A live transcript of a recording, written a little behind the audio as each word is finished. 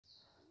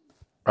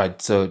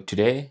Right, so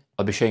today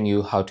I'll be showing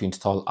you how to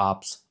install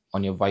apps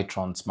on your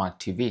Vitron Smart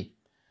TV.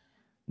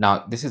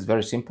 Now, this is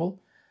very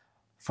simple.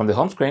 From the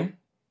home screen,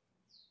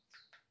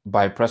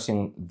 by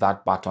pressing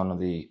that button on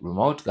the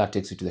remote, that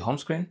takes you to the home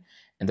screen.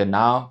 And then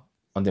now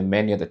on the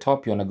menu at the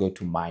top, you want to go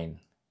to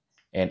Mine.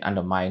 And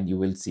under Mine, you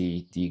will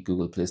see the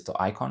Google Play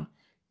Store icon.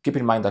 Keep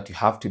in mind that you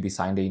have to be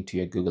signed in to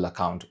your Google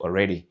account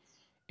already.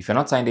 If you're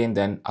not signed in,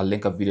 then I'll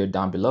link a video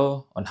down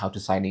below on how to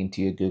sign in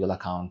to your Google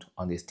account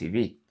on this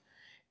TV.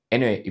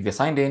 Anyway, if you're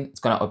signed in,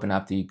 it's going to open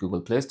up the Google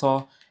Play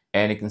Store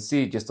and you can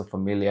see just a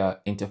familiar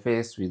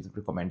interface with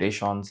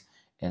recommendations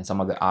and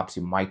some of the apps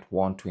you might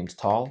want to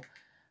install.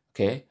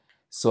 Okay,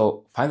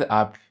 so find the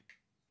app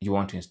you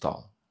want to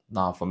install.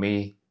 Now for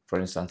me, for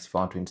instance, if I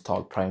want to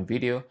install Prime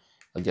Video,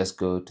 I'll just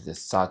go to the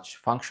search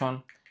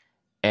function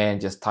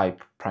and just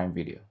type Prime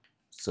Video.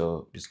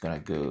 So I'm just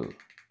going to go.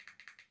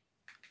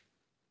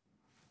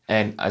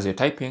 And as you're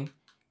typing,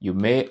 you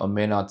may or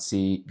may not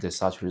see the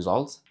search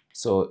results.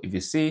 So if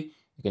you see,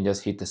 you can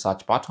just hit the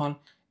search button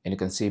and you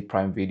can see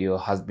Prime Video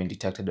has been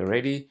detected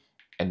already.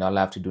 And all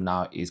I have to do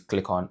now is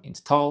click on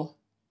install.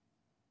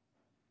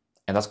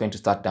 And that's going to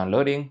start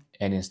downloading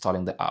and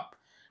installing the app.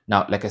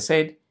 Now, like I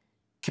said,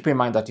 keep in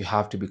mind that you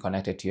have to be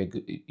connected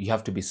to you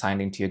have to be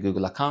signed into your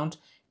Google account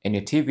and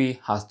your TV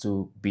has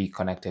to be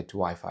connected to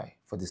Wi-Fi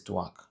for this to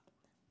work.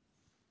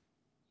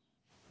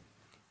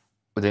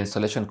 With the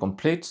installation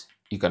complete,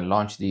 you can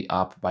launch the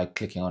app by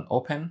clicking on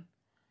open,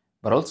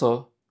 but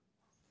also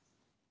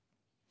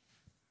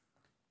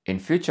in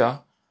future,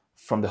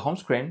 from the home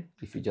screen,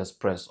 if you just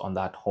press on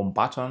that home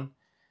button,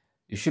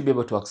 you should be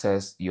able to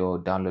access your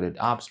downloaded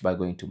apps by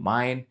going to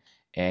Mine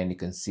and you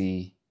can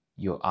see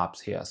your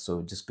apps here.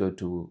 So just go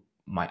to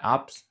My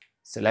Apps,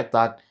 select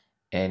that,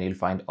 and you'll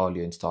find all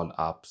your installed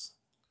apps.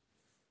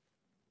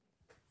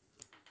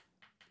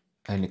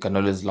 And you can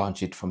always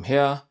launch it from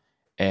here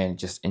and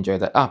just enjoy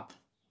the app.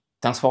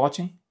 Thanks for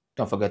watching.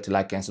 Don't forget to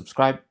like and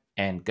subscribe,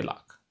 and good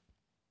luck.